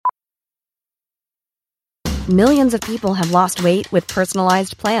Millions of people have lost weight with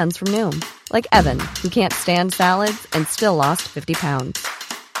personalized plans from Noom. Like Evan, who can't stand salads and still lost 50 pounds.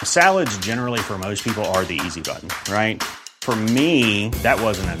 Salads generally for most people are the easy button, right? For me, that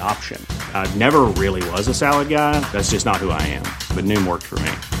wasn't an option. I never really was a salad guy. That's just not who I am. But Noom worked for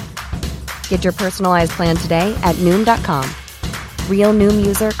me. Get your personalized plan today at Noom.com. Real Noom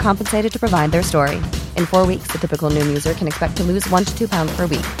user compensated to provide their story. In 4 weeks, the typical Noom user can expect to lose 1 to 2 pounds per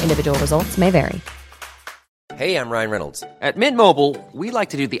week. Individual results may vary. Hey, I'm Ryan Reynolds. At Mint Mobile, we like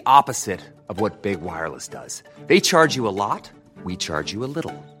to do the opposite of what Big Wireless does. They charge you a lot, we charge you a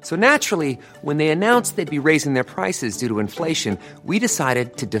little. So naturally, when they announced they'd be raising their prices due to inflation, we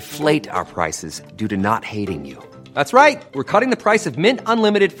decided to deflate our prices due to not hating you. That's right. We're cutting the price of Mint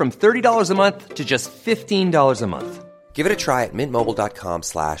Unlimited from $30 a month to just $15 a month. Give it a try at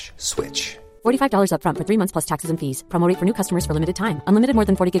mintmobile.com/switch. $45 up front for 3 months plus taxes and fees. Promo rate for new customers for limited time. Unlimited more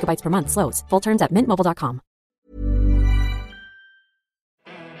than 40 gigabytes per month. Slows full terms at mintmobile.com.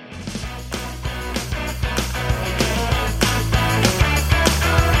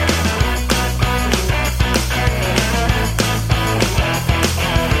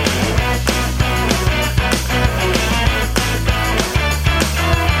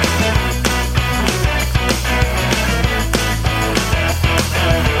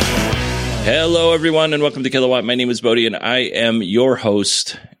 Hello, everyone, and welcome to Kilowatt. My name is Bodie, and I am your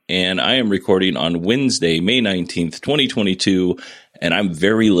host, and I am recording on Wednesday, May 19th, 2022, and I'm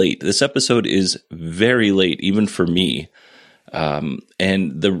very late. This episode is very late, even for me, and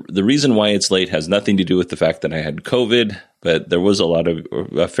the reason why it's late has nothing to do with the fact that I had COVID, but there was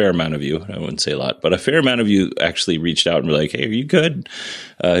a fair amount of you, I wouldn't say a lot, but a fair amount of you actually reached out and were like, hey, are you good?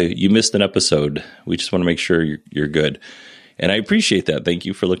 You missed an episode. We just want to make sure you're good, and I appreciate that. Thank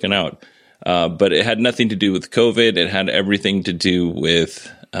you for looking out. But it had nothing to do with COVID. It had everything to do with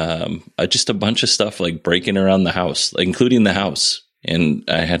just a bunch of stuff like breaking around the house, including the house. And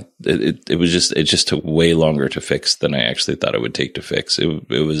I had it just took way longer to fix than I actually thought it would take to fix. It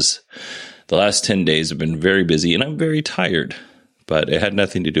was the last 10 days have been very busy, and I'm very tired. But it had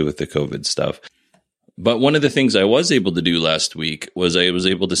nothing to do with the COVID stuff. But one of the things I was able to do last week was I was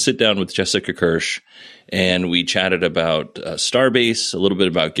able to sit down with Jessica Kirsch, and we chatted about Starbase, a little bit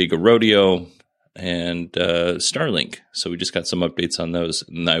about Giga Rodeo, and Starlink. So we just got some updates on those,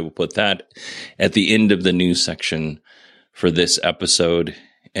 and I will put that at the end of the news section for this episode.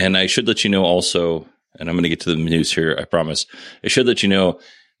 And I should let you know also, and I'm going to get to the news here, I promise. I should let you know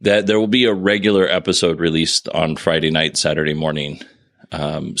that there will be a regular episode released on Friday night, Saturday morning,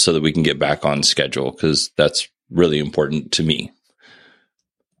 so that we can get back on schedule, because that's really important to me.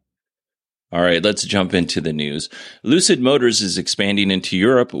 All right, let's jump into the news. Lucid Motors is expanding into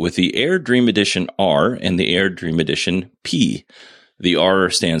Europe with the Air Dream Edition R and the Air Dream Edition P. The R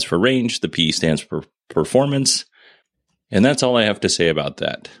stands for range, the P stands for performance, and that's all I have to say about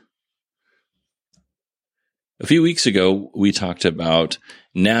that. A few weeks ago, we talked about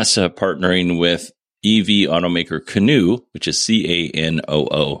NASA partnering with EV automaker Canoo, which is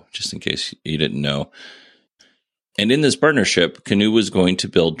CANOO, just in case you didn't know. And in this partnership, Canoo was going to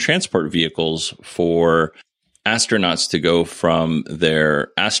build transport vehicles for astronauts to go from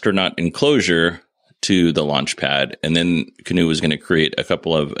their astronaut enclosure to the launch pad. And then Canoo was going to create a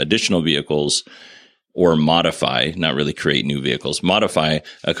couple of additional vehicles, or modify, not really create new vehicles, modify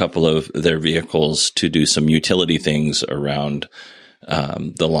a couple of their vehicles to do some utility things around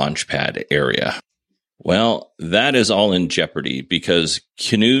the launch pad area. Well, that is all in jeopardy because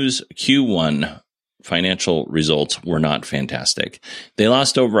Canoo's Q1 financial results were not fantastic. They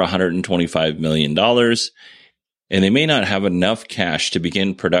lost over $125 million, and they may not have enough cash to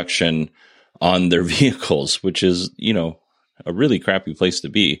begin production on their vehicles, which is, a really crappy place to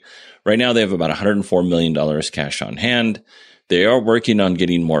be. Right now, they have about $104 million cash on hand. They are working on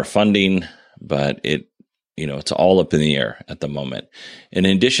getting more funding, but it's all up in the air at the moment. In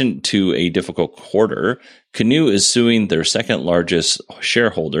addition to a difficult quarter, Canoo is suing their second largest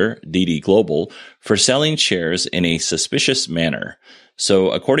shareholder, DD Global, for selling shares in a suspicious manner. So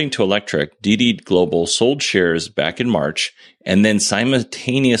according to Electric, DD Global sold shares back in March and then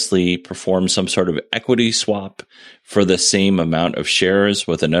simultaneously performed some sort of equity swap for the same amount of shares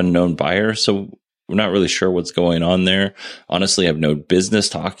with an unknown buyer. So we're not really sure what's going on there. Honestly, I have no business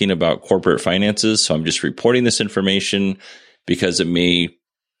talking about corporate finances, so I'm just reporting this information because it may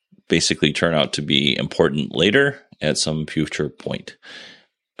basically turn out to be important later at some future point.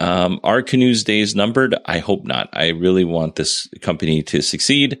 Are Canoo's days numbered? I hope not. I really want this company to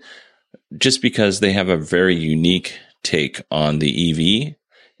succeed just because they have a very unique take on the EV,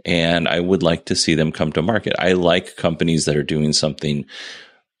 and I would like to see them come to market. I like companies that are doing something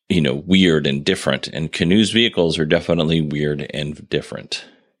weird and different. And Canoo's vehicles are definitely weird and different.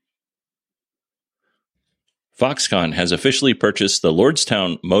 Foxconn has officially purchased the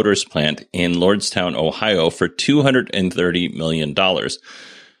Lordstown Motors plant in Lordstown, Ohio for $230 million.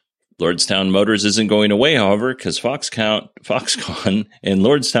 Lordstown Motors isn't going away, however, because Foxconn and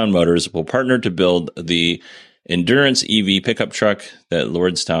Lordstown Motors will partner to build the Endurance EV pickup truck that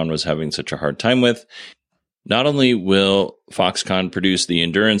Lordstown was having such a hard time with. Not only will Foxconn produce the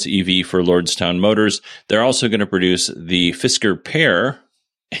Endurance EV for Lordstown Motors, they're also going to produce the Fisker Pear.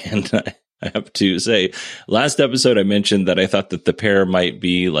 And I have to say, last episode I mentioned that I thought that the Pear might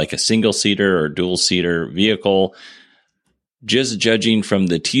be like a single-seater or dual-seater vehicle. Just judging from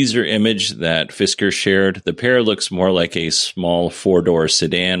the teaser image that Fisker shared, the Pear looks more like a small four-door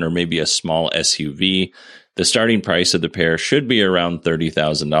sedan or maybe a small SUV. The starting price of the Pear should be around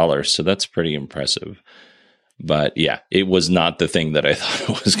 $30,000, so that's pretty impressive. But yeah, it was not the thing that I thought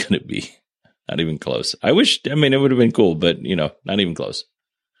it was going to be. Not even close. it would have been cool, but not even close.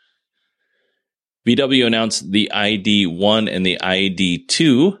 VW announced the ID.1 and the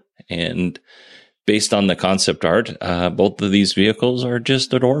ID.2, and based on the concept art, both of these vehicles are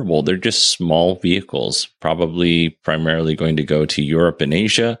just adorable. They're just small vehicles, probably primarily going to go to Europe and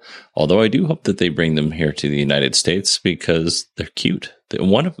Asia, although I do hope that they bring them here to the United States because they're cute.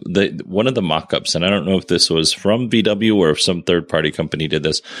 One of the mock-ups, and I don't know if this was from VW or if some third-party company did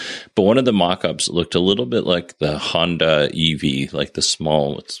this, but one of the mock-ups looked a little bit like the Honda EV, like the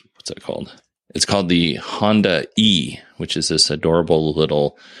small, what's that called? It's called the Honda E, which is this adorable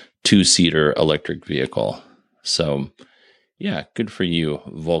little two-seater electric vehicle. So, yeah, good for you,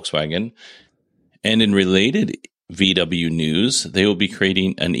 Volkswagen. And in related VW news, they will be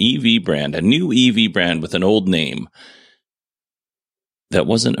creating an EV brand, a new EV brand with an old name that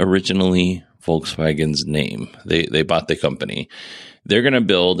wasn't originally Volkswagen's name. They bought the company. They're going to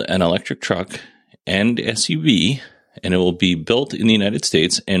build an electric truck and SUV, and it will be built in the United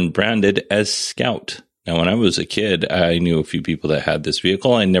States and branded as Scout. Now, when I was a kid, I knew a few people that had this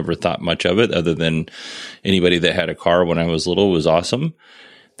vehicle. I never thought much of it other than anybody that had a car when I was little was awesome.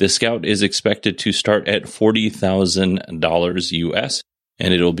 The Scout is expected to start at $40,000 US,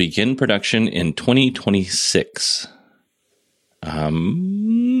 and it'll begin production in 2026.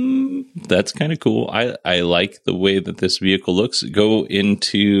 That's kind of cool. I like the way that this vehicle looks. Go on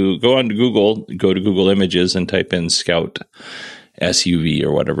to Google Images and type in Scout SUV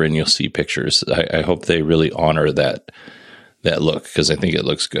or whatever, and you'll see pictures. I hope they really honor that look because I think it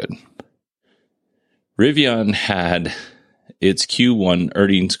looks good. Rivian had its Q1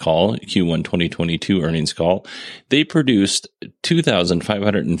 2022 earnings call. They produced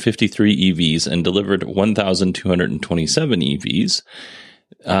 2,553 EVs and delivered 1,227 EVs.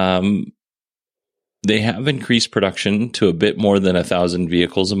 They have increased production to a bit more than 1,000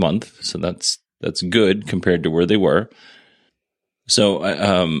 vehicles a month, so that's good compared to where they were. So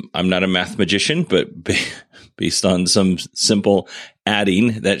I'm not a math magician, but based on some simple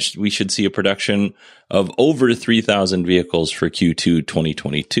adding, that we should see a production of over 3,000 vehicles for Q2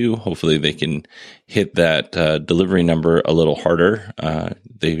 2022. Hopefully they can hit that delivery number a little harder.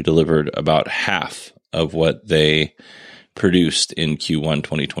 They delivered about half of what they produced in Q1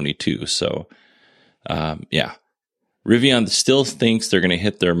 2022. So, yeah. Rivian still thinks they're going to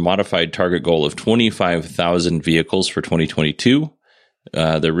hit their modified target goal of 25,000 vehicles for 2022.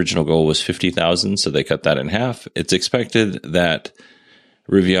 The original goal was 50,000, so they cut that in half. It's expected that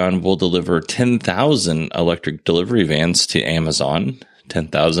Rivian will deliver 10,000 electric delivery vans to Amazon.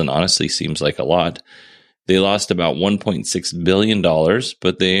 10,000 honestly seems like a lot. They lost about $1.6 billion,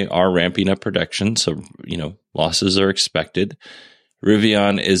 but they are ramping up production, so, losses are expected.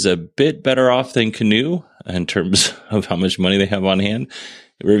 Rivian is a bit better off than Canoo in terms of how much money they have on hand.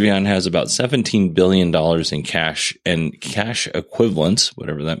 Rivian has about $17 billion in cash and cash equivalents,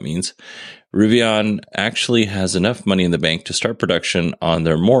 whatever that means. Rivian actually has enough money in the bank to start production on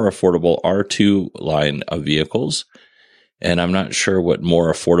their more affordable R2 line of vehicles. And I'm not sure what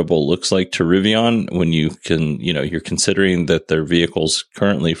more affordable looks like to Rivian when you can, you're considering that their vehicles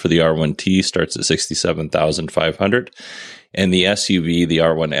currently for the R1T starts at $67,500 and the SUV, the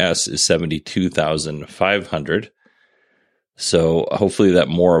R1S, is $72,500. So hopefully that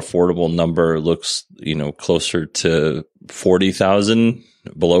more affordable number looks, closer to 40,000.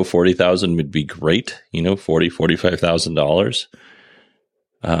 Below 40,000 would be great,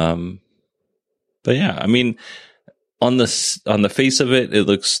 $45,000. But yeah, on the face of it, it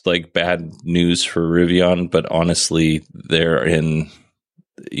looks like bad news for Rivian, but honestly, they're in,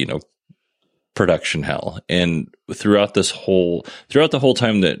 production hell. And throughout the whole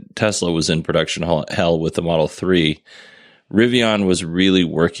time that Tesla was in production hell with the Model 3, Rivian was really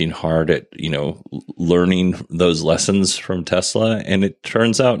working hard at, learning those lessons from Tesla. And it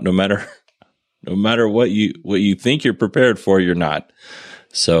turns out no matter what you think you're prepared for, you're not.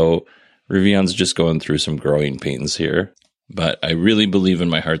 So Rivian's just going through some growing pains here, but I really believe in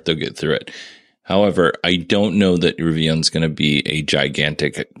my heart they'll get through it. However, I don't know that Rivian's going to be a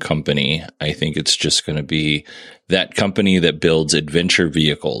gigantic company. I think it's just going to be that company that builds adventure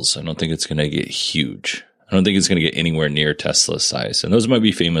vehicles. I don't think it's going to get huge. I don't think it's going to get anywhere near Tesla's size. And those might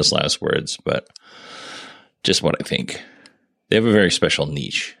be famous last words, but just what I think. They have a very special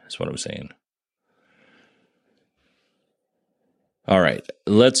niche, is what I'm saying. All right,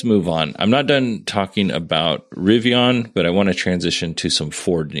 let's move on. I'm not done talking about Rivian, but I want to transition to some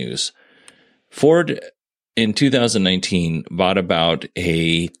Ford news. Ford in 2019 bought about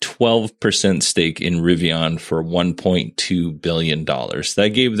a 12% stake in Rivian for $1.2 billion.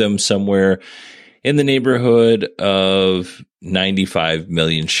 That gave them somewhere in the neighborhood of 95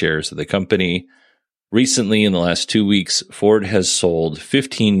 million shares of the company. Recently, in the last 2 weeks, Ford has sold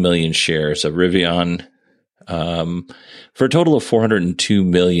 15 million shares of Rivian for a total of $402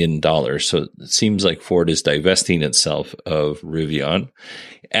 million. So it seems like Ford is divesting itself of Rivian.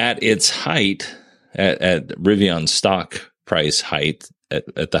 At its height, at Rivian's stock price height,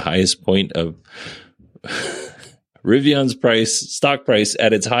 at the highest point of Rivian's stock price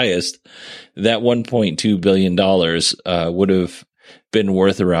at its highest, that $1.2 billion would have been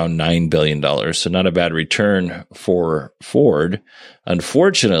worth around $9 billion. So not a bad return for Ford.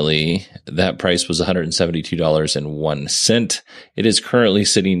 Unfortunately, that price was $172.01. It is currently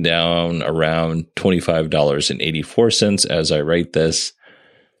sitting down around $25.84 as I write this.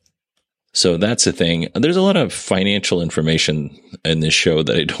 So that's the thing. There's a lot of financial information in this show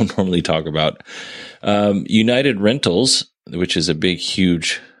that I don't normally talk about. United Rentals, which is a big,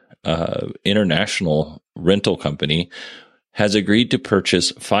 huge international rental company, has agreed to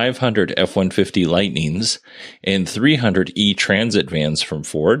purchase 500 F-150 Lightnings and 300 E-Transit vans from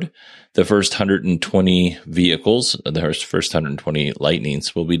Ford. The first 120 vehicles, the first 120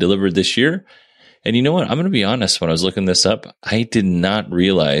 Lightnings will be delivered this year. And you know what? I'm going to be honest. When I was looking this up, I did not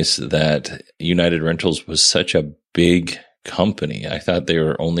realize that United Rentals was such a big company. I thought they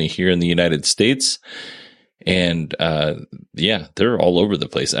were only here in the United States. And they're all over the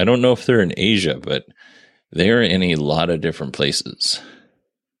place. I don't know if they're in Asia, but they're in a lot of different places.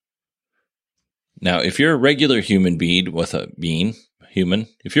 Now, if you're a regular human being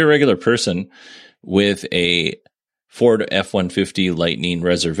if you're a regular person with a Ford F-150 Lightning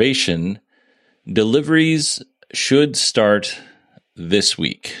reservation, deliveries should start this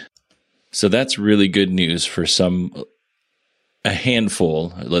week. So that's really good news for a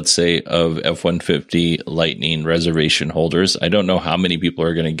handful, let's say, of F-150 Lightning reservation holders. I don't know how many people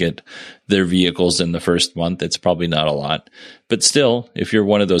are going to get their vehicles in the first month. It's probably not a lot. But still, if you're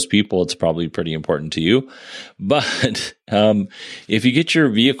one of those people, it's probably pretty important to you. But if you get your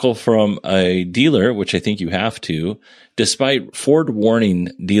vehicle from a dealer, which I think you have to, despite Ford warning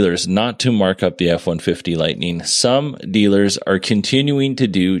dealers not to mark up the F-150 Lightning, some dealers are continuing to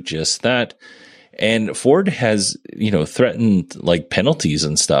do just that. And Ford has, threatened like penalties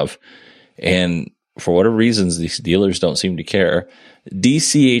and stuff. And for whatever reasons, these dealers don't seem to care.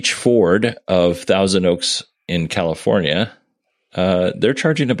 DCH Ford of Thousand Oaks in California, they're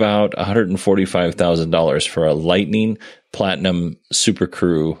charging about $145,000 for a Lightning Platinum Super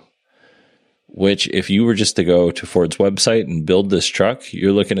Crew, which if you were just to go to Ford's website and build this truck,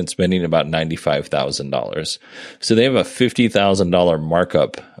 you're looking at spending about $95,000. So they have a $50,000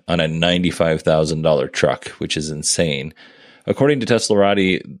 markup on a $95,000 truck, which is insane. According to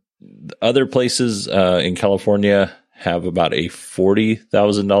Teslarati, other places in California have about a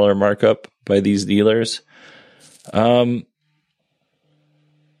 $40,000 markup by these dealers. I'm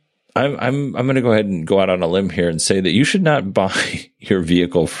going to go ahead and go out on a limb here and say that you should not buy your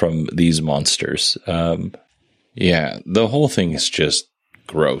vehicle from these monsters. The whole thing is just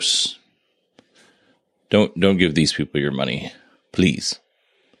gross. Don't give these people your money, please.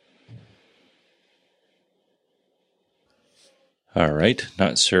 All right,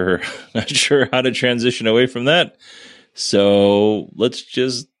 not sure how to transition away from that. So let's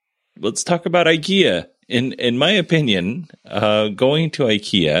talk about IKEA. In my opinion, going to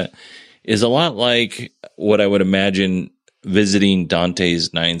IKEA is a lot like what I would imagine visiting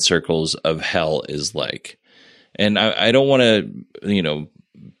Dante's 9 Circles of Hell is like. And I don't want to,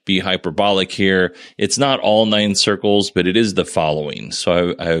 be hyperbolic here. It's not all 9 circles, but it is the following.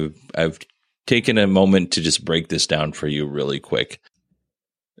 So I've taken a moment to just break this down for you really quick.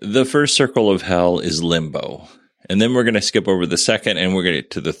 The first circle of hell is limbo. And then we're going to skip over the second and we're going to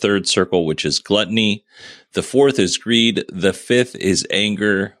get to the third circle, which is gluttony. The fourth is greed. The fifth is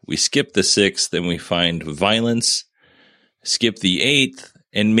anger. We skip the sixth, then we find violence. Skip the eighth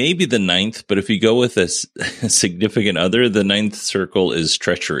and maybe the ninth. But if you go with a significant other, the ninth circle is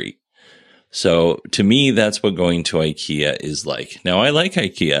treachery. So to me, that's what going to IKEA is like. Now, I like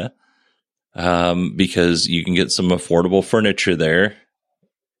IKEA because you can get some affordable furniture there.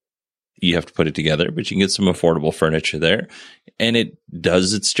 You have to put it together, but you can get some affordable furniture there, and it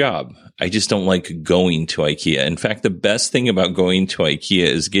does its job. I just don't like going to IKEA. In fact, the best thing about going to IKEA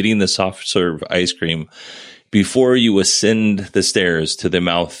is getting the soft serve ice cream before you ascend the stairs to the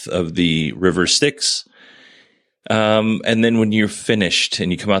mouth of the river Styx. And then when you're finished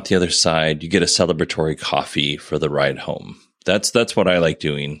and you come out the other side, you get a celebratory coffee for the ride home. That's what I like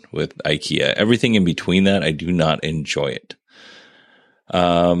doing with IKEA. Everything in between that, I do not enjoy it.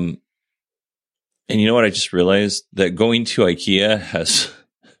 And you know what? I just realized that going to IKEA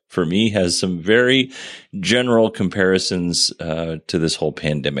has some very general comparisons to this whole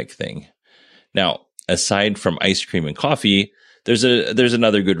pandemic thing. Now, aside from ice cream and coffee, there's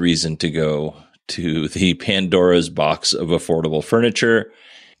another good reason to go to the Pandora's box of affordable furniture,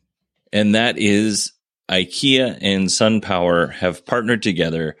 and that is IKEA and SunPower have partnered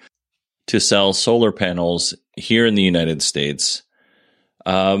together to sell solar panels here in the United States.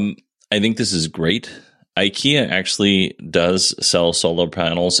 I think this is great. IKEA actually does sell solar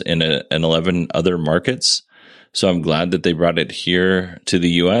panels in 11 other markets. So I'm glad that they brought it here to the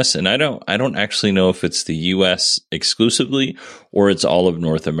US. And I don't actually know if it's the US exclusively or it's all of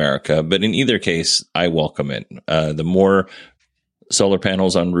North America. But in either case, I welcome it. The more solar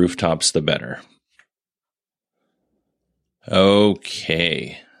panels on rooftops, the better.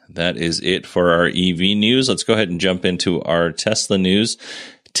 Okay. That is it for our EV news. Let's go ahead and jump into our Tesla news.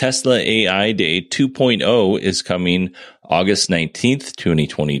 Tesla AI Day 2.0 is coming August 19th,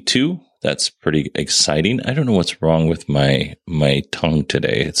 2022. That's pretty exciting. I don't know what's wrong with my tongue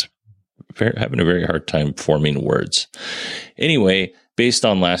today. It's having a very hard time forming words. Anyway, based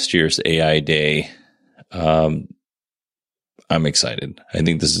on last year's AI Day, I'm excited. I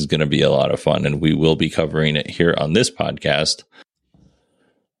think this is going to be a lot of fun, and we will be covering it here on this podcast.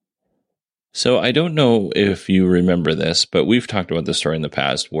 So I don't know if you remember this, but we've talked about this story in the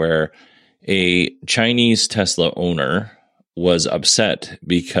past where a Chinese Tesla owner was upset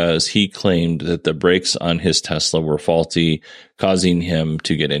because he claimed that the brakes on his Tesla were faulty, causing him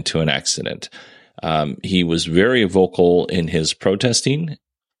to get into an accident. He was very vocal in his protesting.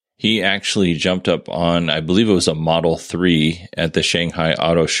 He actually jumped up on, I believe it was a Model 3 at the Shanghai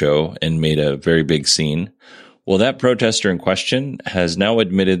Auto Show and made a very big scene. Well, that protester in question has now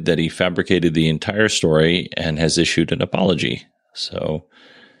admitted that he fabricated the entire story and has issued an apology. So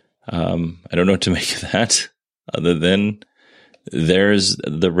I don't know what to make of that other than there's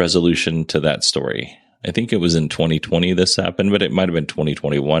the resolution to that story. I think it was in 2020 this happened, but it might have been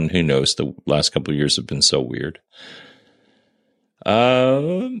 2021. Who knows? The last couple of years have been so weird.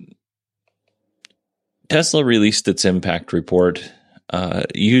 Tesla released its impact report.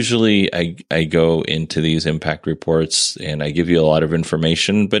 Usually I go into these impact reports and I give you a lot of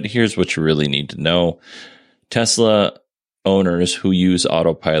information, but here's what you really need to know. Tesla owners who use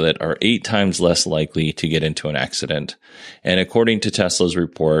autopilot are 8 times less likely to get into an accident. And according to Tesla's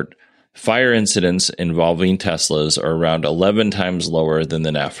report, fire incidents involving Teslas are around 11 times lower than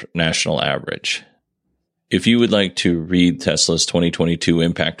the national average. If you would like to read Tesla's 2022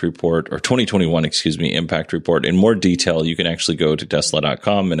 impact report, or 2021, impact report in more detail, you can actually go to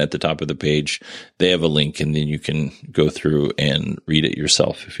tesla.com, and at the top of the page, they have a link, and then you can go through and read it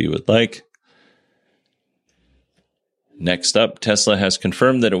yourself if you would like. Next up, Tesla has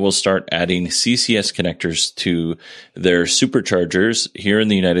confirmed that it will start adding CCS connectors to their superchargers here in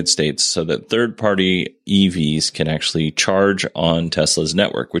the United States so that third-party EVs can actually charge on Tesla's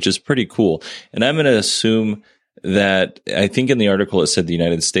network, which is pretty cool. And I'm going to assume that, I think in the article it said the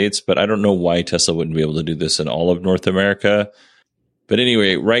United States, but I don't know why Tesla wouldn't be able to do this in all of North America. But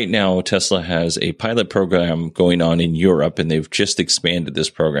anyway, right now, Tesla has a pilot program going on in Europe, and they've just expanded this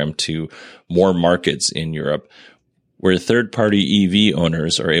program to more markets in Europe, where third-party EV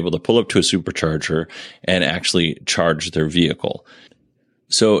owners are able to pull up to a supercharger and actually charge their vehicle.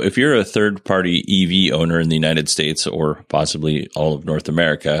 So if you're a third-party EV owner in the United States or possibly all of North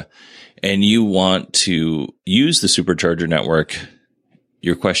America, and you want to use the supercharger network,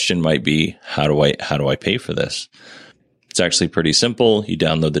 your question might be, how do I pay for this? It's actually pretty simple. You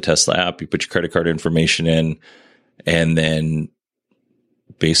download the Tesla app, you put your credit card information in, and then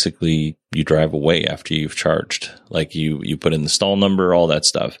basically you drive away after you've charged. Like you put in the stall number, all that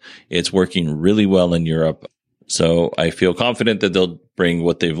stuff. It's working really well in Europe. So I feel confident that they'll bring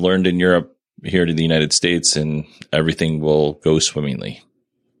what they've learned in Europe here to the United States and everything will go swimmingly.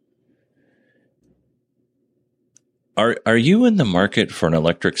 Are you in the market for an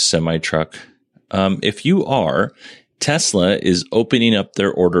electric semi-truck? If you are, Tesla is opening up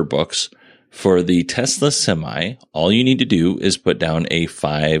their order books for the Tesla Semi. All you need to do is put down a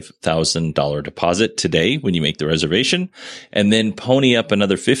 $5,000 deposit today when you make the reservation, and then pony up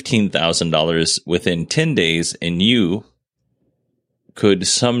another $15,000 within 10 days, and you could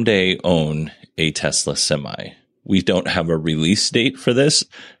someday own a Tesla Semi. We don't have a release date for this,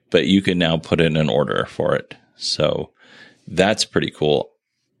 but you can now put in an order for it. So that's pretty cool.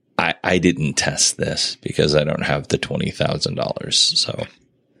 I didn't test this because I don't have the $20,000. So,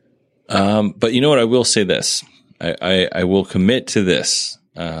 but you know what? I will say this. I will commit to this.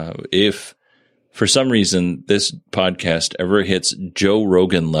 If for some reason this podcast ever hits Joe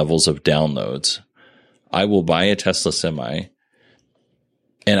Rogan levels of downloads, I will buy a Tesla Semi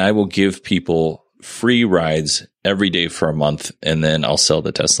and I will give people free rides every day for a month. And then I'll sell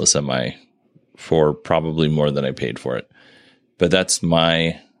the Tesla Semi for probably more than I paid for it. But that's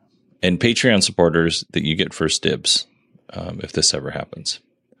and Patreon supporters, that you get first dibs if this ever happens.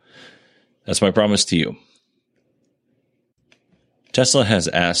 That's my promise to you. Tesla has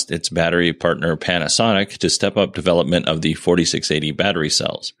asked its battery partner Panasonic to step up development of the 4680 battery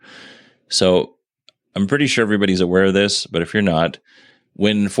cells. So I'm pretty sure everybody's aware of this, but if you're not,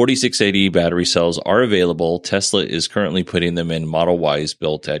 when 4680 battery cells are available, Tesla is currently putting them in Model Ys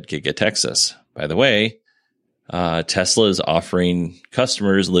built at Giga Texas. By the way, Tesla is offering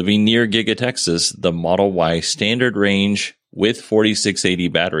customers living near Giga Texas the Model Y standard range with 4680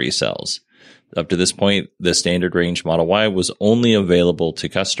 battery cells. Up to this point, the standard range Model Y was only available to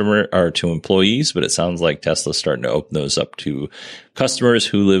to employees, but it sounds like Tesla's starting to open those up to customers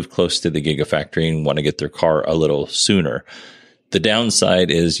who live close to the Gigafactory and want to get their car a little sooner. The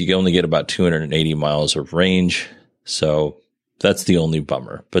downside is you only get about 280 miles of range, so that's the only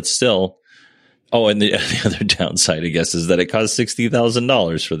bummer. But still, and the other downside, I guess, is that it costs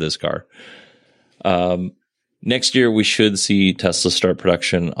 $60,000 for this car. Next year, we should see Tesla start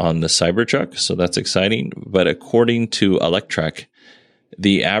production on the Cybertruck, so that's exciting. But according to Electrek,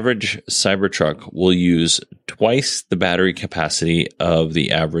 the average Cybertruck will use twice the battery capacity of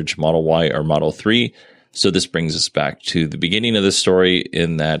the average Model Y or Model 3. So this brings us back to the beginning of the story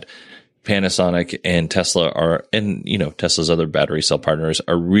in that Panasonic and Tesla Tesla's other battery cell partners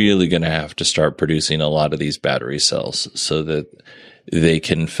are really going to have to start producing a lot of these battery cells so that they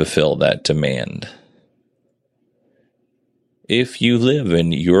can fulfill that demand. If you live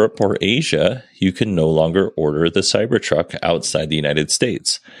in Europe or Asia, you can no longer order the Cybertruck outside the United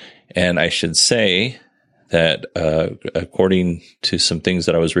States. And I should say that according to some things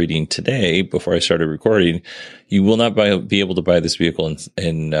that I was reading today before I started recording, you will not be able to buy this vehicle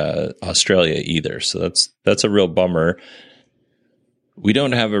in Australia either. So that's a real bummer. We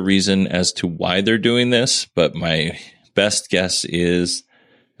don't have a reason as to why they're doing this, but my best guess is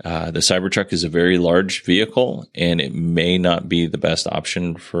the Cybertruck is a very large vehicle, and it may not be the best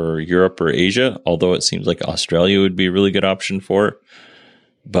option for Europe or Asia, although it seems like Australia would be a really good option for it.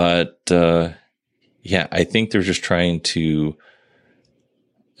 But yeah, I think they're just trying to.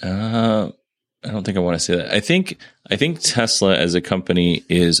 I don't think I want to say that. I think Tesla as a company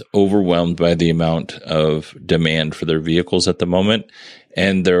is overwhelmed by the amount of demand for their vehicles at the moment,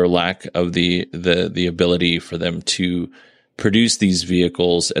 and their lack of the ability for them to produce these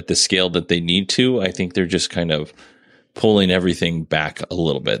vehicles at the scale that they need to. I think they're just kind of pulling everything back a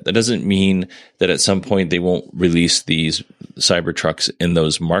little bit. That doesn't mean that at some point they won't release these Cybertrucks in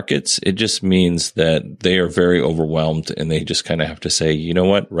those markets. It just means that they are very overwhelmed and they just kind of have to say, you know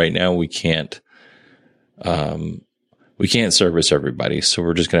what, right now we can't service everybody. So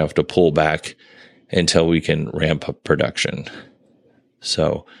we're just going to have to pull back until we can ramp up production.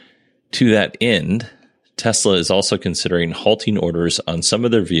 So to that end, Tesla is also considering halting orders on some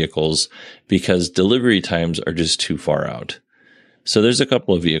of their vehicles because delivery times are just too far out. So there's a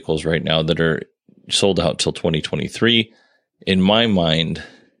couple of vehicles right now that are sold out till 2023. In my mind,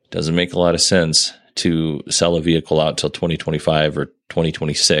 it doesn't make a lot of sense to sell a vehicle out till 2025 or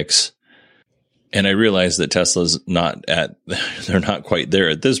 2026. And I realize that Tesla's they're not quite there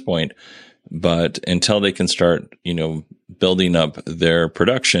at this point, but until they can start, building up their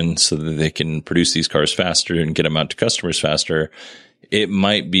production so that they can produce these cars faster and get them out to customers faster, it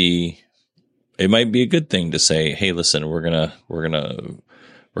might be a good thing to say, hey, listen, we're gonna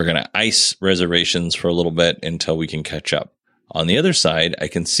ice reservations for a little bit until we can catch up. On the other side, I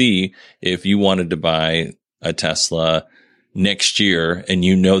can see if you wanted to buy a Tesla next year and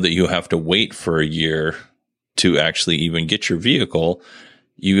you know that you have to wait for a year to actually even get your vehicle,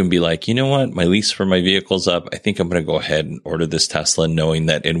 you can be like, you know what? My lease for my vehicle's up. I think I'm going to go ahead and order this Tesla, knowing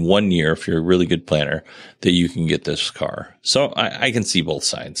that in 1 year, if you're a really good planner, that you can get this car. So I can see both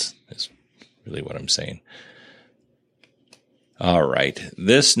sides is really what I'm saying. All right.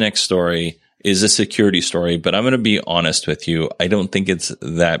 This next story is a security story, but I'm going to be honest with you. I don't think it's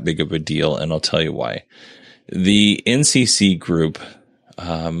that big of a deal, and I'll tell you why. The NCC group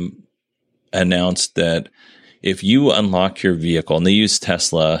announced that if you unlock your vehicle, and they use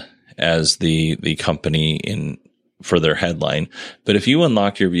Tesla as the company for their headline, but if you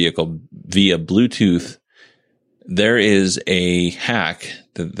unlock your vehicle via Bluetooth, there is a hack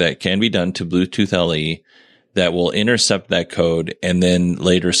that can be done to Bluetooth LE that will intercept that code, and then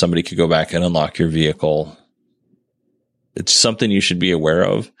later somebody could go back and unlock your vehicle. It's something you should be aware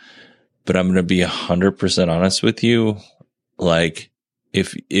of, but I'm going to be 100% honest with you. Like,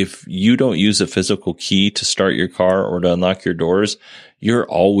 if you don't use a physical key to start your car or to unlock your doors, you're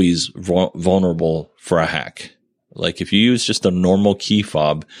always vulnerable for a hack. Like, if you use just a normal key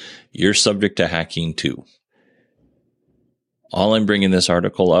fob, you're subject to hacking too. All I'm bringing this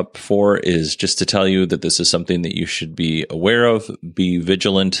article up for is just to tell you that this is something that you should be aware of, be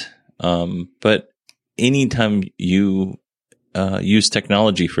vigilant. But anytime you use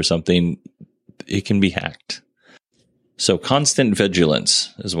technology for something, it can be hacked. So constant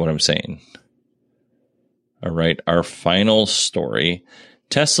vigilance is what I'm saying. All right, our final story.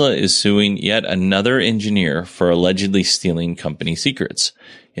 Tesla is suing yet another engineer for allegedly stealing company secrets.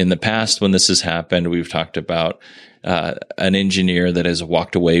 In the past, when this has happened, we've talked about an engineer that has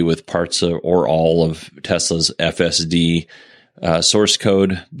walked away with parts or all of Tesla's FSD source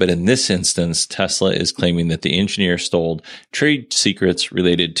code. But in this instance, Tesla is claiming that the engineer stole trade secrets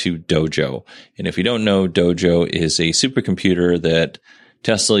related to Dojo. And if you don't know, Dojo is a supercomputer that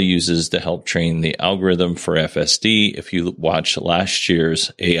Tesla uses to help train the algorithm for FSD. If you watch last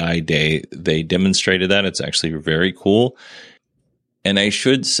year's AI Day, they demonstrated that. It's actually very cool. And I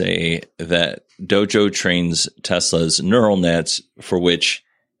should say that Dojo trains Tesla's neural nets, for which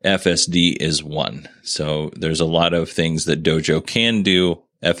FSD is one. So there's a lot of things that Dojo can do.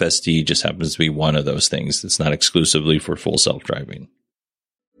 FSD just happens to be one of those things. It's not exclusively for full self-driving.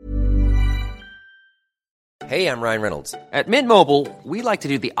 Hey, I'm Ryan Reynolds. At Mint Mobile, we like to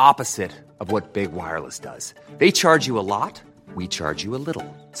do the opposite of what Big Wireless does. They charge you a lot. We charge you a little.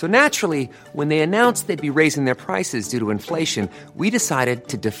 So naturally, when they announced they'd be raising their prices due to inflation, we decided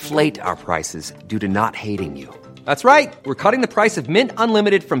to deflate our prices due to not hating you. That's right. We're cutting the price of Mint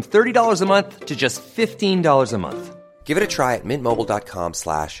Unlimited from $30 a month to just $15 a month. Give it a try at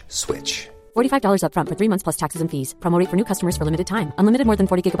mintmobile.com/switch. $45 up front for 3 months plus taxes and fees. Promo rate for new customers for limited time. Unlimited more than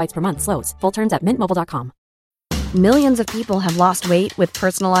 40 gigabytes per month slows. Full terms at mintmobile.com. Millions of people have lost weight with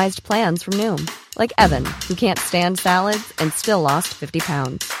personalized plans from Noom. Like Evan, who can't stand salads and still lost 50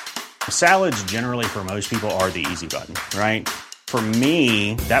 pounds. Salads generally for most people are the easy button, right? For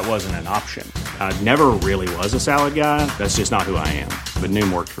me, that wasn't an option. I never really was a salad guy. That's just not who I am. But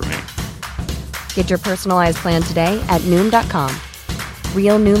Noom worked for me. Get your personalized plan today at Noom.com.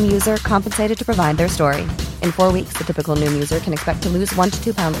 Real Noom user compensated to provide their story. In 4 weeks, the typical Noom user can expect to lose 1 to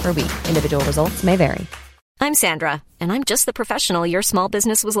 2 pounds per week. Individual results may vary. I'm Sandra, and I'm just the professional your small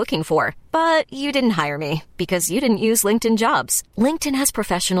business was looking for. But you didn't hire me because you didn't use LinkedIn Jobs. LinkedIn has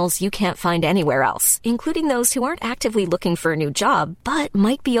professionals you can't find anywhere else, including those who aren't actively looking for a new job, but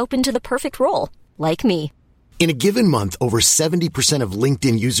might be open to the perfect role, like me. In a given month, over 70% of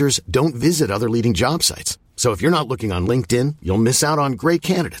LinkedIn users don't visit other leading job sites. So if you're not looking on LinkedIn, you'll miss out on great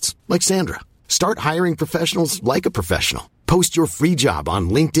candidates like Sandra. Start hiring professionals like a professional. Post your free job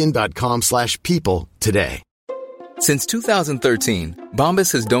on linkedin.com/people today. Since 2013,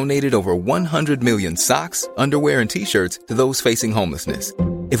 Bombas has donated over 100 million socks, underwear, and T-shirts to those facing homelessness.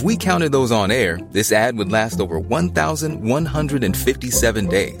 If we counted those on air, this ad would last over 1,157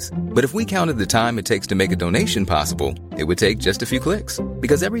 days. But if we counted the time it takes to make a donation possible, it would take just a few clicks.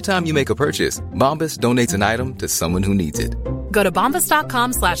 Because every time you make a purchase, Bombas donates an item to someone who needs it. Go to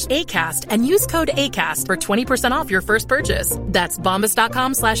bombas.com/ACAST and use code ACAST for 20% off your first purchase. That's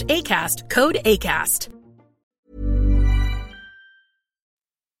bombas.com/ACAST, code ACAST.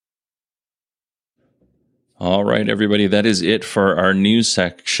 All right, everybody, that is it for our news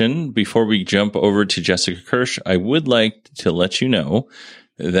section. Before we jump over to Jessica Kirsch, I would like to let you know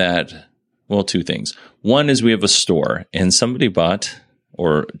that, well, two things. One is we have a store, and somebody bought,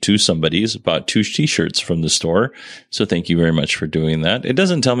 or two somebodies bought 2 T-shirts from the store. So thank you very much for doing that. It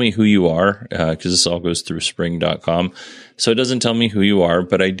doesn't tell me who you are, because this all goes through spring.com. So it doesn't tell me who you are,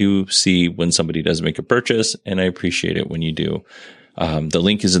 but I do see when somebody does make a purchase, and I appreciate it when you do. The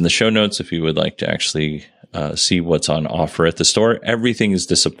link is in the show notes if you would like to actually see what's on offer at the store. Everything is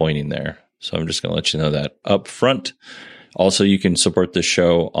disappointing there. So I'm just going to let you know that up front. Also, you can support the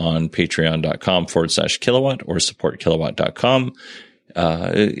show on patreon.com/kilowatt or supportkilowatt.com.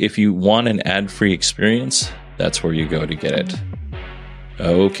 If you want an ad-free experience, that's where you go to get it.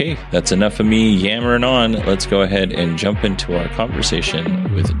 Okay, that's enough of me yammering on. Let's go ahead and jump into our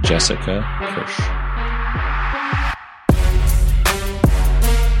conversation with Jessica Kirsch.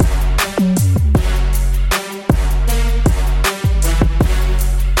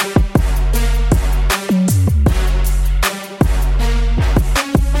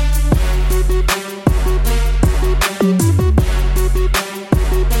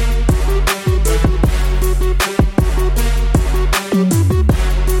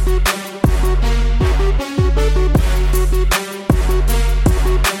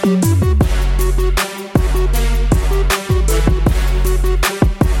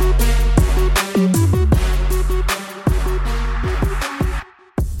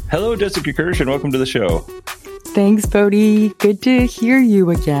 Hello, Jessica Kirsch, and welcome to the show. Thanks, Bodie. Good to hear you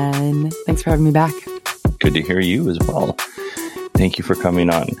again. Thanks for having me back. Good to hear you as well. Thank you for coming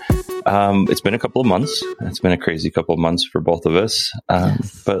on. It's been a couple of months. It's been a crazy couple of months for both of us.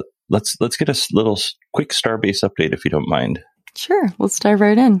 Yes. But let's get a little quick Starbase update, if you don't mind. Sure. Let's dive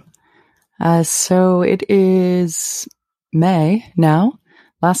right in. So it is May now.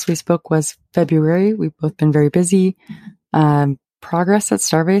 Last we spoke was February. We've both been very busy. Progress at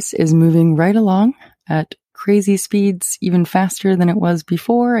Starbase is moving right along at crazy speeds, even faster than it was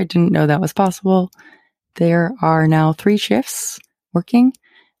before. I didn't know that was possible. There are now 3 shifts working.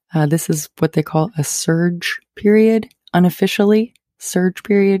 This is what they call a surge period, unofficially surge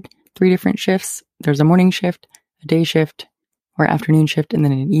period, 3 different shifts. There's a morning shift, a day shift, or afternoon shift, and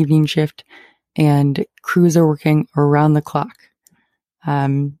then an evening shift. And crews are working around the clock.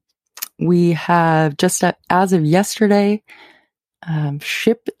 We have just as of yesterday,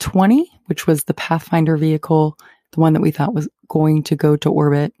 Ship 20, which was the Pathfinder vehicle, the one that we thought was going to go to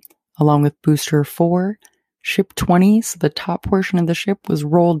orbit, along with Booster 4. Ship 20, so the top portion of the ship, was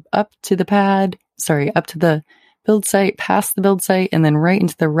rolled up to the build site, past the build site, and then right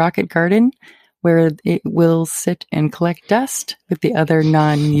into the rocket garden, where it will sit and collect dust with the other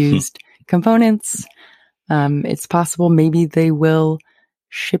non-used components. It's possible maybe they will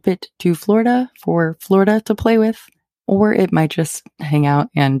ship it to Florida for Florida to play with, or it might just hang out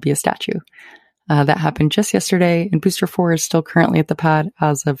and be a statue. That happened just yesterday, and Booster 4 is still currently at the pad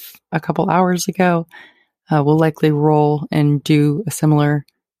as of a couple hours ago. We'll likely roll and do a similar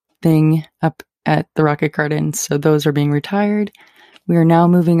thing up at the Rocket Garden, so those are being retired. We are now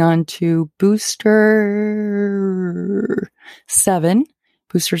moving on to Booster 7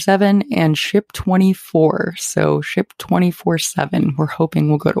 and Ship 24. So Ship 24/7, we're hoping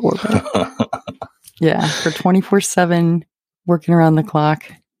will go to orbit. Yeah, for 24/7, working around the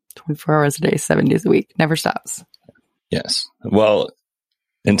clock, 24 hours a day, 7 days a week. Never stops. Yes. Well,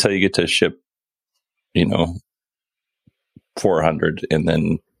 until you get to Ship, 400 and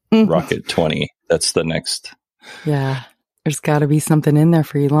then Rocket 20. That's the next. Yeah. There's got to be something in there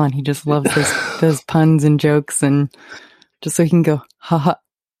for Elon. He just loves those puns and jokes, and just so he can go, ha ha,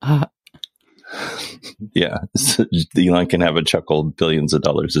 ha. Yeah. Elon can have a chuckle, billions of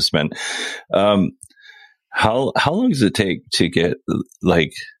dollars to spend. How long does it take to get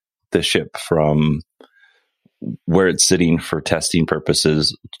the ship from where it's sitting for testing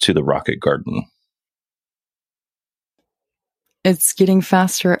purposes to the Rocket Garden? It's getting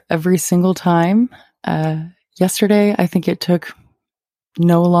faster every single time. Yesterday, I think it took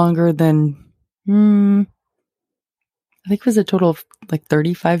no longer than, I think it was a total of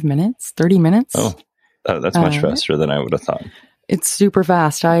 30 minutes. Oh, that's much faster than I would have thought. It's super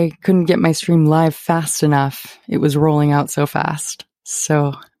fast. I couldn't get my stream live fast enough. It was rolling out so fast.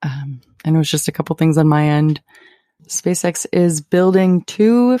 So, and it was just a couple things on my end. SpaceX is building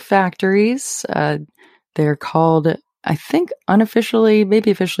 2 factories. They're called, I think unofficially,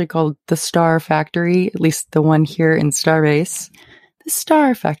 maybe officially called the Star Factory, at least the one here in Starbase. The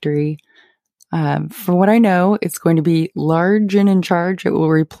Star Factory. From what I know, it's going to be large and in charge. It will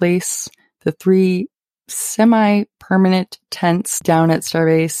replace the 3 semi-permanent tents down at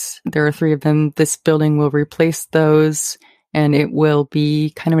Starbase. There are 3 of them. This building will replace those, and it will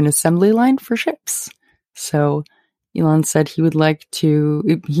be kind of an assembly line for ships. So Elon said he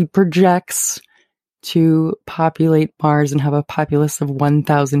projects to populate Mars and have a populace of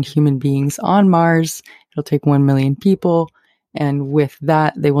 1,000 human beings on Mars. It'll take 1 million people. And with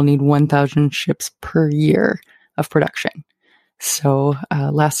that, they will need 1,000 ships per year of production. So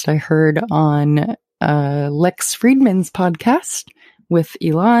last I heard on Lex Friedman's podcast, with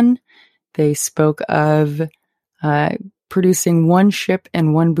Elon. They spoke of producing 1 ship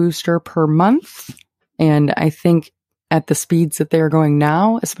and 1 booster per month. And I think at the speeds that they're going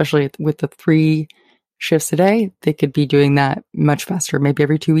now, especially with the 3 shifts a day, they could be doing that much faster, maybe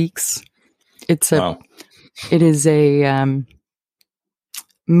every 2 weeks. It is a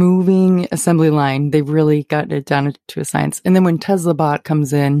moving assembly line. They've really gotten it down to a science. And then when Tesla Bot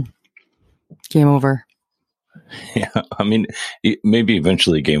comes in, game over. Yeah, I mean, maybe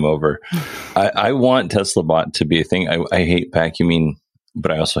eventually game over. I want Tesla Bot to be a thing. I hate vacuuming,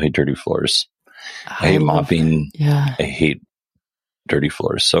 but I also hate dirty floors. I hate mopping. Yeah. I hate dirty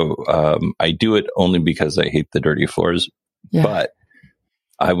floors. So I do it only because I hate the dirty floors. Yeah. But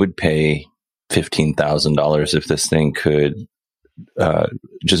I would pay $15,000 if this thing could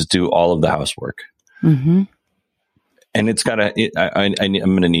just do all of the housework. Mm-hmm. And it's got I'm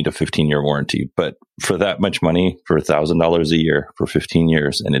going to need a 15-year warranty, but for that much money, for $1,000 a year for 15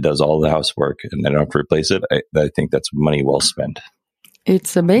 years, and it does all the housework, and I don't have to replace it, I think that's money well spent.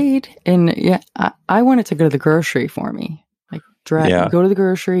 It's a maid, and yeah, I want it to go to the grocery for me. Like, go to the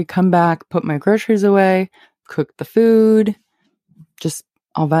grocery, come back, put my groceries away, cook the food,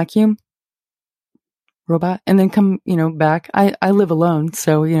 I'll vacuum, robot, and then come, back. I live alone,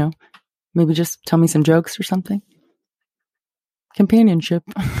 so, maybe just tell me some jokes or something. Companionship.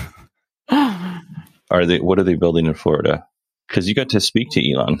 What are they building in Florida? Because you got to speak to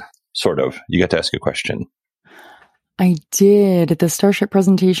Elon, sort of. You got to ask a question. I did at the Starship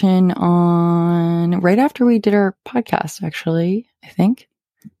presentation right after we did our podcast, actually, I think.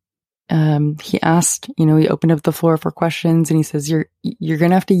 He asked, he opened up the floor for questions, and he says, you're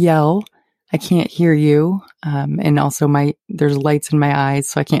going to have to yell. I can't hear you. And also there's lights in my eyes,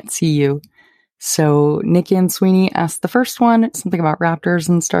 so I can't see you. So Nikki and Sweeney asked the first one, something about Raptors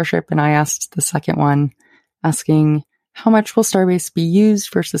and Starship, and I asked the second one, asking how much will Starbase be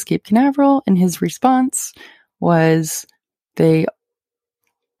used versus Cape Canaveral, and his response was they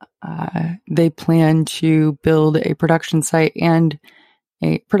plan to build a production site and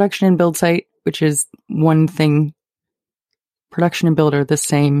a production and build site, which is one thing. Production and build are the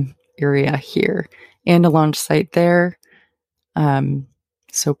same area here, and a launch site there.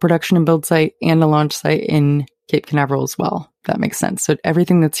 So production and build site and a launch site in Cape Canaveral as well. That makes sense. So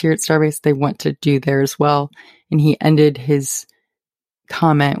everything that's here at Starbase, they want to do there as well. And he ended his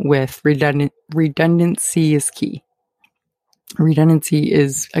comment with redundancy is key. Redundancy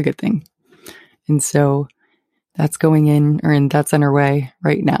is a good thing. And so that's going in, that's underway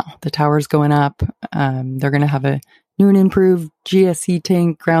right now. The tower's going up. They're going to have a new and improved GSE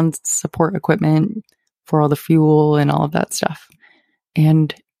tank, ground support equipment for all the fuel and all of that stuff.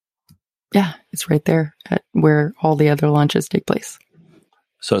 And yeah, it's right there at where all the other launches take place.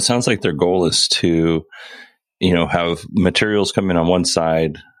 So it sounds like their goal is to, have materials come in on one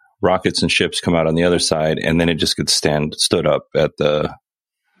side, rockets and ships come out on the other side, and then it just gets stood up on the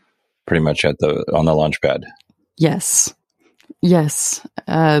launch pad. Yes.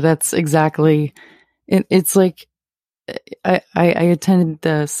 That's exactly it. It's like I attended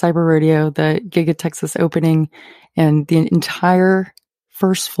the Cyber Rodeo, the Giga Texas opening, and the entire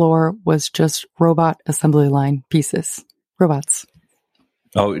first floor was just robot assembly line pieces. Robots.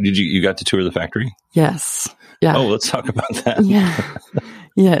 Oh, did you got to tour the factory? Yes. Yeah. Oh, let's talk about that. Yeah.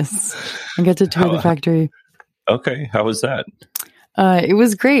 Yes. I got to tour the factory. Okay. How was that? It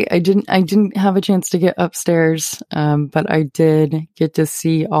was great. I didn't have a chance to get upstairs, but I did get to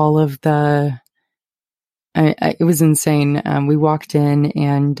see all of the, it was insane. We walked in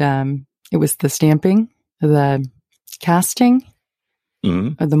and, it was the stamping, the casting,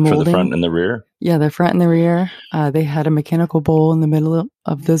 mm-hmm. or the molding. For the front and the rear? Yeah, the front and the rear. They had a mechanical bowl in the middle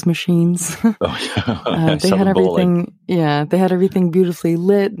of those machines. Oh, yeah. They had everything. Yeah, they had everything beautifully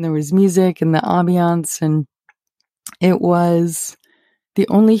lit, and there was music and the ambiance, and it was the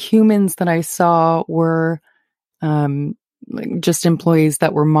only humans that I saw were just employees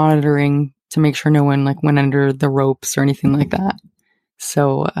that were monitoring to make sure no one went under the ropes or anything like that.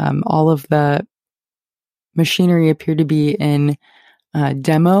 So all of the machinery appeared to be in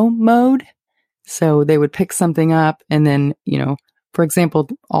demo mode. So they would pick something up and then, for example,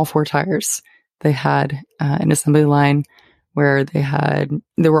 all 4 tires, they had an assembly line where they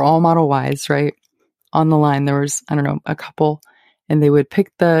were all Model Ys, right? On the line, there was, a couple, and they would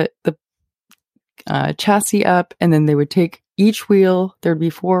pick the chassis up, and then they would take each wheel. There'd be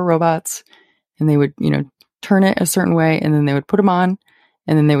 4 robots, and they would, turn it a certain way, and then they would put them on,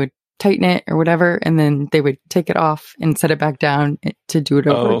 and then they would tighten it or whatever, and then they would take it off and set it back down to do it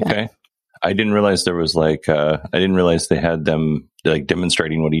over again. Okay. I didn't realize there was I didn't realize they had them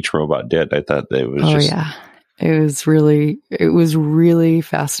demonstrating what each robot did. I thought it was yeah. It was really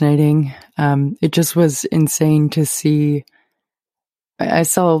fascinating. It just was insane to see. I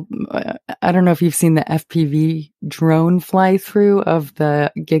don't know if you've seen the FPV drone fly through of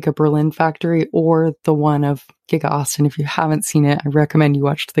the Giga Berlin factory or the one of Giga Austin. If you haven't seen it, I recommend you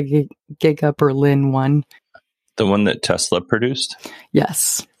watch the Giga Berlin one. The one that Tesla produced?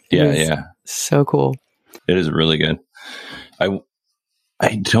 Yes. Yeah. So cool. It is really good.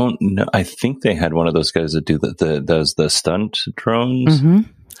 I don't know. I think they had one of those guys that does the stunt drones. Mm-hmm.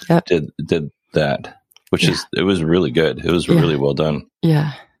 Yep. Did that, which it was really good. It was really well done.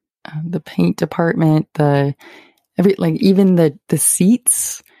 Yeah. The paint department, even the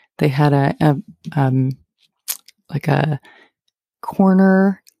seats, they had a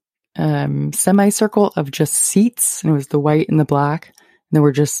corner semicircle of just seats, and it was the white and the black. And there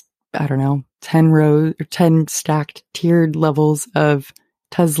were just, I don't know, 10 rows or 10 stacked tiered levels of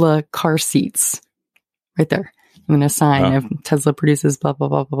Tesla car seats right there. And then a sign of Tesla produces blah, blah,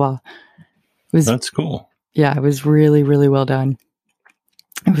 blah, blah, blah. That's cool. Yeah, it was really, really well done.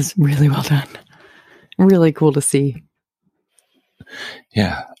 It was really well done. Really cool to see.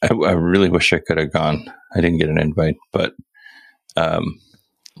 Yeah, I really wish I could have gone. I didn't get an invite, but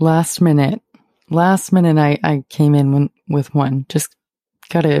last minute, I came in with one. Just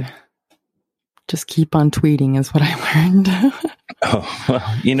keep on tweeting is what I learned. Oh,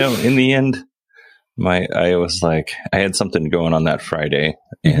 well, in the end, I was like, I had something going on that Friday,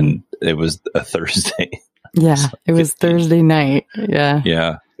 and it was a Thursday. Yeah, it was Thursday night. Yeah.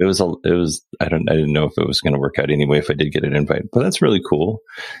 Yeah. It was, I didn't know if it was going to work out anyway, if I did get an invite, but that's really cool.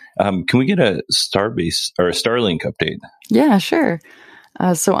 Can we get a Starbase or a Starlink update? Yeah, sure.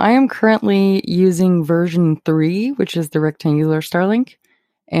 So I am currently using version 3, which is the rectangular Starlink,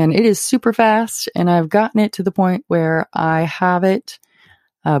 and it is super fast. And I've gotten it to the point where I have it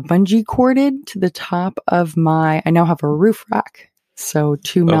bungee corded to the top of I now have a roof rack. So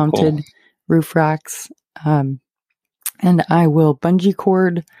 2 mounted roof racks. And I will bungee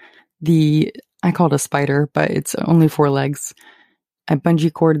cord I call it a spider, but it's only 4 legs. I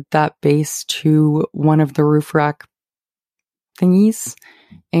bungee cord that base to one of the roof rack thingies,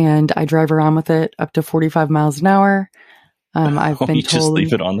 and I drive around with it up to 45 miles an hour. I've been told, just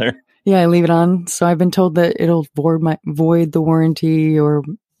leave it on there? Yeah, I leave it on. So I've been told that it'll void the warranty or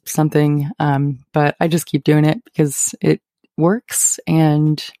something. But I just keep doing it because it works,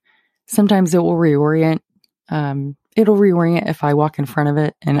 and sometimes it will reorient. It'll reorient if I walk in front of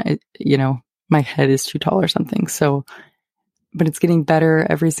it and my head is too tall or something. So, but it's getting better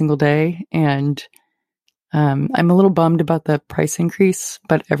every single day. And, I'm a little bummed about the price increase,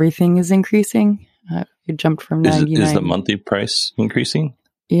 but everything is increasing. It jumped from 99. Is the monthly price increasing?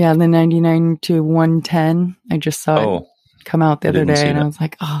 Yeah. The 99 to 110. I just saw it come out the other day, and I was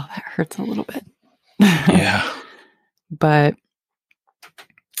like, oh, that hurts a little bit. Yeah. But,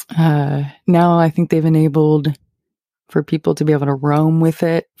 now I think they've enabled for people to be able to roam with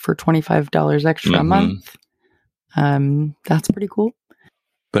it for $25 extra a month. That's pretty cool.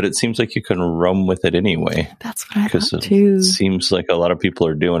 But it seems like you can roam with it anyway. That's what I thought too. It seems like a lot of people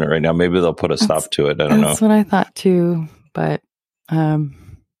are doing it right now. Maybe they'll put a stop to it. I don't know. That's what I thought too. But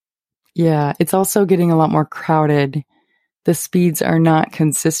yeah, it's also getting a lot more crowded. The speeds are not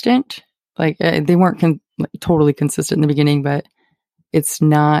consistent. Like they weren't totally consistent in the beginning, but it's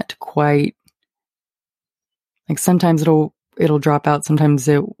not quite like sometimes it'll drop out. Sometimes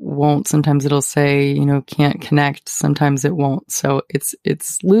it won't. Sometimes it'll say, can't connect. Sometimes it won't. So it's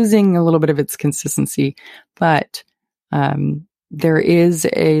losing a little bit of its consistency, but, there is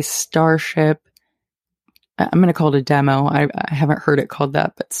a Starship. I'm going to call it a demo. I haven't heard it called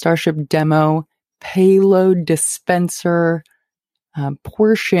that, but Starship demo payload dispenser,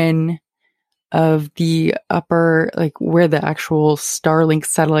 portion of the upper, like where the actual Starlink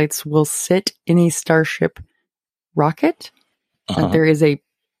satellites will sit in a Starship rocket. There is a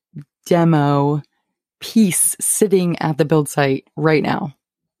demo piece sitting at the build site right now.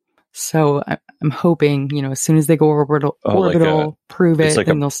 So I'm hoping, as soon as they go orbital, prove it, like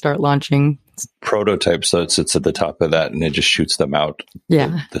and they'll start launching. Prototype, so it sits at the top of that and it just shoots them out.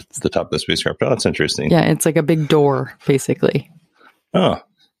 Yeah. The top of the spacecraft. Oh, that's interesting. Yeah, it's like a big door, basically. Oh,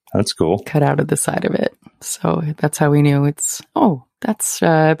 that's cool. Cut out of the side of it. So that's how we knew that's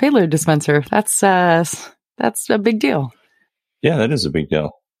a payload dispenser. That's a big deal. Yeah, that is a big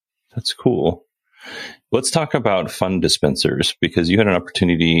deal. That's cool. Let's talk about fun dispensers, because you had an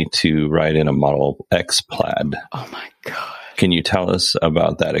opportunity to ride in a Model X Plaid. Oh my God. Can you tell us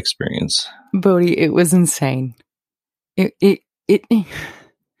about that experience? Bodhi, it was insane. The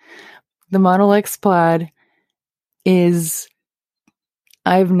Model X Plaid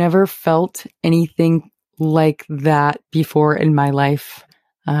I've never felt anything like that before in my life.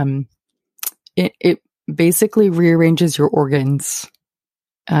 It basically rearranges your organs.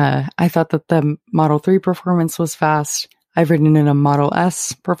 I thought that the Model 3 performance was fast. I've ridden in a Model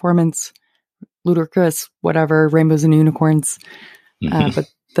S performance, ludicrous, whatever, rainbows and unicorns. But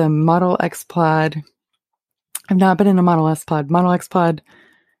the Model X Plaid, I've not been in a Model S Plaid. Model X Plaid,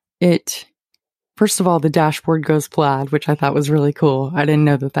 first of all, the dashboard goes plaid, which I thought was really cool. I didn't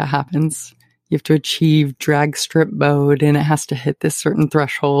know that happens. You have to achieve drag strip mode, and it has to hit this certain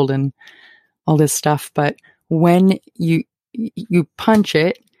threshold and all this stuff. But when you punch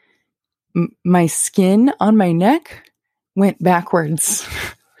it, my skin on my neck went backwards.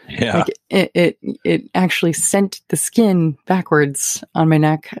 Yeah. Like it actually sent the skin backwards on my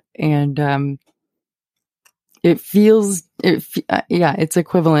neck, and it's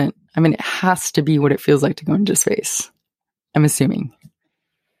equivalent. I mean, it has to be what it feels like to go into space, I'm assuming.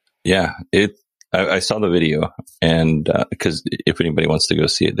 Yeah, I saw the video, and because if anybody wants to go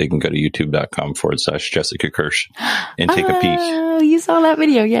see it, they can go to youtube.com/Jessica Kirsch and take a peek. Oh, you saw that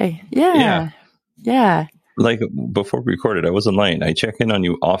video. Yay. Yeah. Like before we recorded, I wasn't lying. I check in on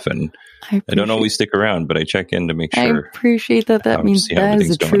you often. I don't always stick around, but I check in to make sure. I appreciate that. That means that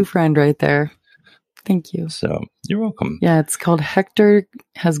is a true friend right there. Thank you. So you're welcome. Yeah, it's called Hector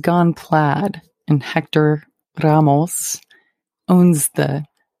Has Gone Plaid, and Hector Ramos owns the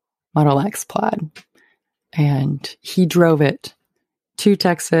Model X Plaid, and he drove it to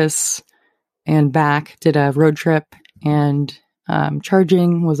Texas and back, did a road trip, and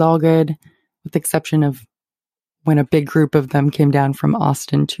charging was all good, with the exception of when a big group of them came down from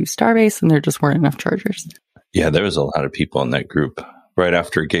Austin to Starbase, and there just weren't enough chargers. Yeah, there was a lot of people in that group. Right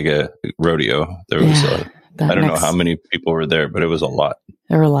after Giga Rodeo, there was I don't know how many people were there, but it was a lot.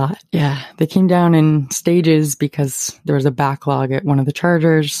 There were a lot, yeah. They came down in stages because there was a backlog at one of the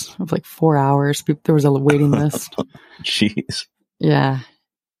chargers of like 4 hours. There was a waiting list. Jeez. Yeah.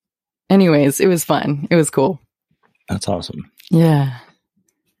 Anyways, it was fun. It was cool. That's awesome. Yeah.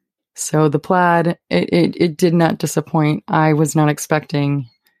 So the Plaid, it did not disappoint. I was not expecting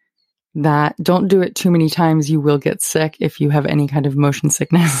that. Don't do it too many times. You will get sick if you have any kind of motion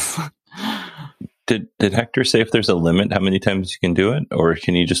sickness. Did Hector say if there's a limit how many times you can do it, or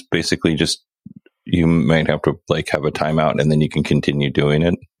can you just basically you might have to like have a timeout and then you can continue doing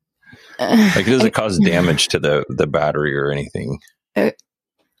it? Like, does it cause damage to the battery or anything? I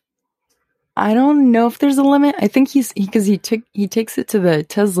don't know if there's a limit. I think he takes it to the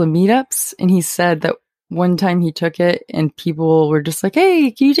Tesla meetups, and he said that one time he took it and people were just like,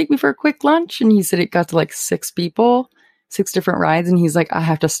 "Hey, can you take me for a quick lunch?" And he said it got to like 6 people, 6 different rides, and he's like, "I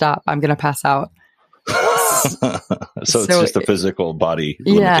have to stop. I'm going to pass out." So it's just a physical body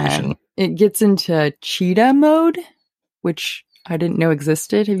limitation. Yeah, it gets into cheetah mode, which I didn't know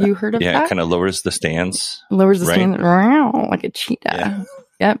existed. Have you heard of that? Yeah, it kind of lowers the stance. Stance like a cheetah. Yeah.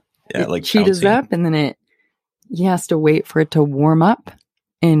 Yep. Yeah, like cheetahs up, and then he has to wait for it to warm up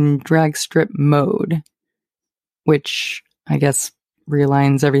in drag strip mode, which I guess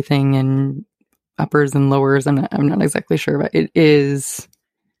realigns everything in uppers and lowers. I'm not exactly sure, but it is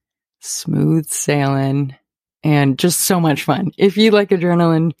smooth sailing and just so much fun. If you like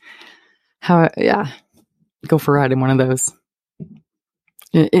adrenaline, go for a ride in one of those.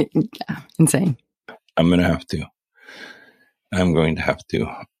 Insane. I'm going to have to.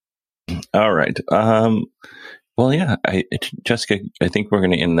 All right. Well, yeah, Jessica, I think we're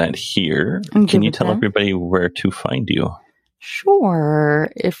going to end that here. Can you tell everybody where to find you?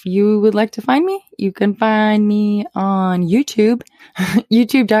 Sure. If you would like to find me, you can find me on YouTube,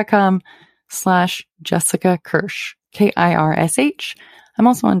 youtube.com/Jessica Kirsch, Kirsh. I'm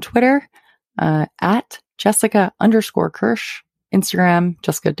also on Twitter, at Jessica_Kirsch, Instagram,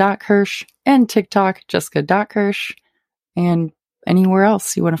 Jessica.Kirsch, and TikTok, Jessica.Kirsch. And anywhere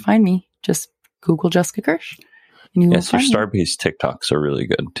else you want to find me, just Google Jessica Kirsch. And your Starbase TikToks are really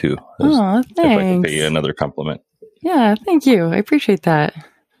good too. Oh, thanks. If I can pay you another compliment. Yeah, thank you. I appreciate that.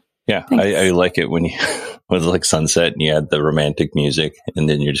 Yeah, I like it when you with like sunset and you add the romantic music, and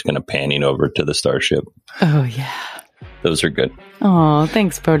then you're just kind of panning over to the starship. Oh yeah, those are good. Oh,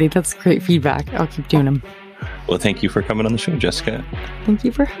 thanks, Bodie. That's great feedback. I'll keep doing them. Well, thank you for coming on the show, Jessica. Thank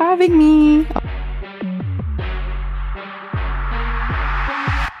you for having me.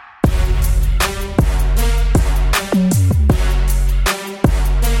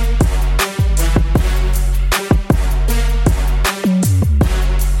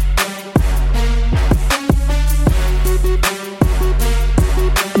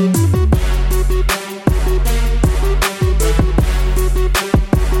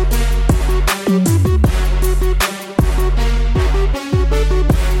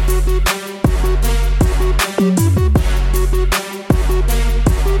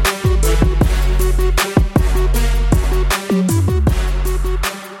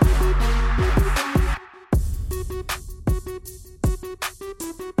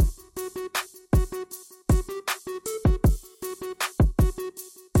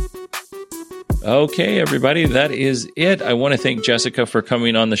 Okay, everybody, that is it. I want to thank Jessica for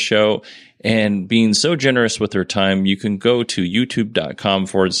coming on the show and being so generous with her time. You can go to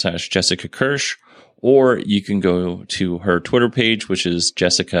youtube.com/Jessica Kirsch, or you can go to her Twitter page, which is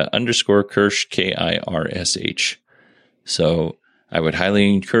Jessica_Kirsch, KIRSH. So I would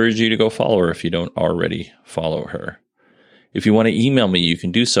highly encourage you to go follow her if you don't already follow her. If you want to email me, you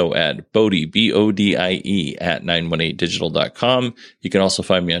can do so at Bodie, BODIE, at 918digital.com. You can also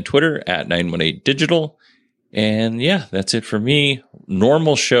find me on Twitter at 918digital. And yeah, that's it for me.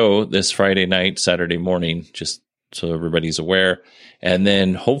 Normal show this Friday night, Saturday morning, just so everybody's aware. And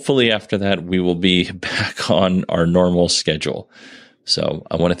then hopefully after that, we will be back on our normal schedule. So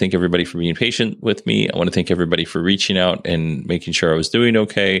I want to thank everybody for being patient with me. I want to thank everybody for reaching out and making sure I was doing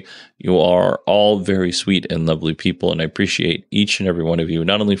okay. You are all very sweet and lovely people, and I appreciate each and every one of you,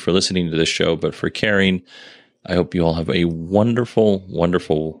 not only for listening to this show, but for caring. I hope you all have a wonderful,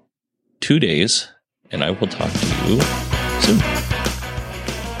 wonderful 2 days, and I will talk to you soon.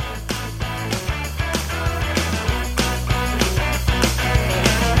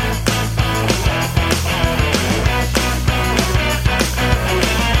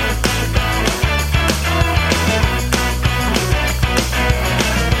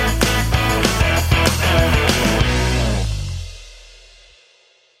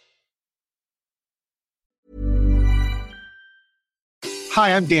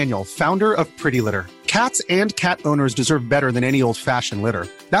 Hi, I'm Daniel, founder of Pretty Litter. Cats and cat owners deserve better than any old-fashioned litter.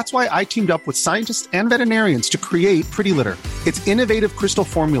 That's why I teamed up with scientists and veterinarians to create Pretty Litter. Its innovative crystal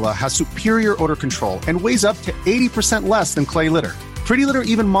formula has superior odor control and weighs up to 80% less than clay litter. Pretty Litter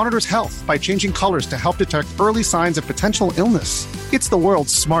even monitors health by changing colors to help detect early signs of potential illness. It's the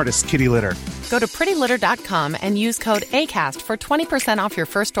world's smartest kitty litter. Go to prettylitter.com and use code ACAST for 20% off your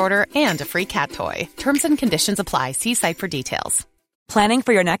first order and a free cat toy. Terms and conditions apply. See site for details. Planning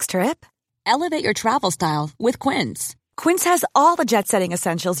for your next trip? Elevate your travel style with Quince. Quince has all the jet-setting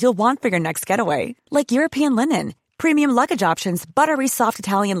essentials you'll want for your next getaway, like European linen, premium luggage options, buttery soft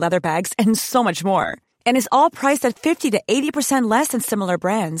Italian leather bags, and so much more. And is all priced at 50 to 80% less than similar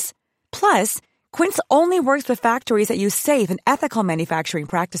brands. Plus, Quince only works with factories that use safe and ethical manufacturing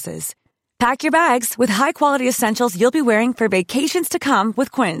practices. Pack your bags with high-quality essentials you'll be wearing for vacations to come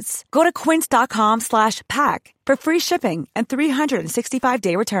with Quince. Go to quince.com/pack for free shipping and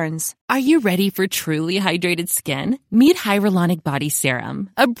 365-day returns. Are you ready for truly hydrated skin? Meet Hyaluronic Body Serum,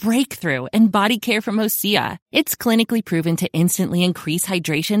 a breakthrough in body care from Osea. It's clinically proven to instantly increase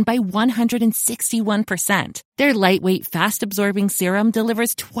hydration by 161%. Their lightweight, fast-absorbing serum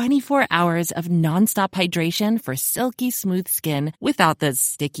delivers 24 hours of nonstop hydration for silky smooth skin without the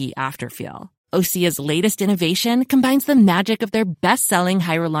sticky afterfeel. Osea's latest innovation combines the magic of their best-selling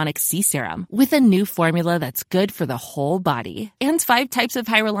Hyaluronic Sea Serum with a new formula that's good for the whole body and 5 types of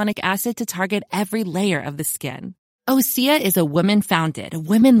hyaluronic acid to target every layer of the skin. Osea is a women-founded,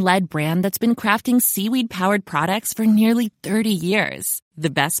 women-led brand that's been crafting seaweed-powered products for nearly 30 years. The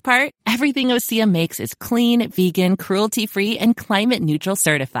best part? Everything Osea makes is clean, vegan, cruelty-free, and climate-neutral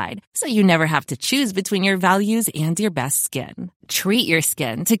certified, so you never have to choose between your values and your best skin. Treat your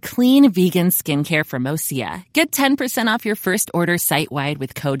skin to clean, vegan skincare from Osea. Get 10% off your first order site-wide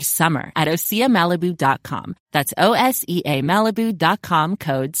with code SUMMER at OseaMalibu.com. That's OSEAMalibu.com,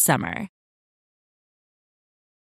 code SUMMER.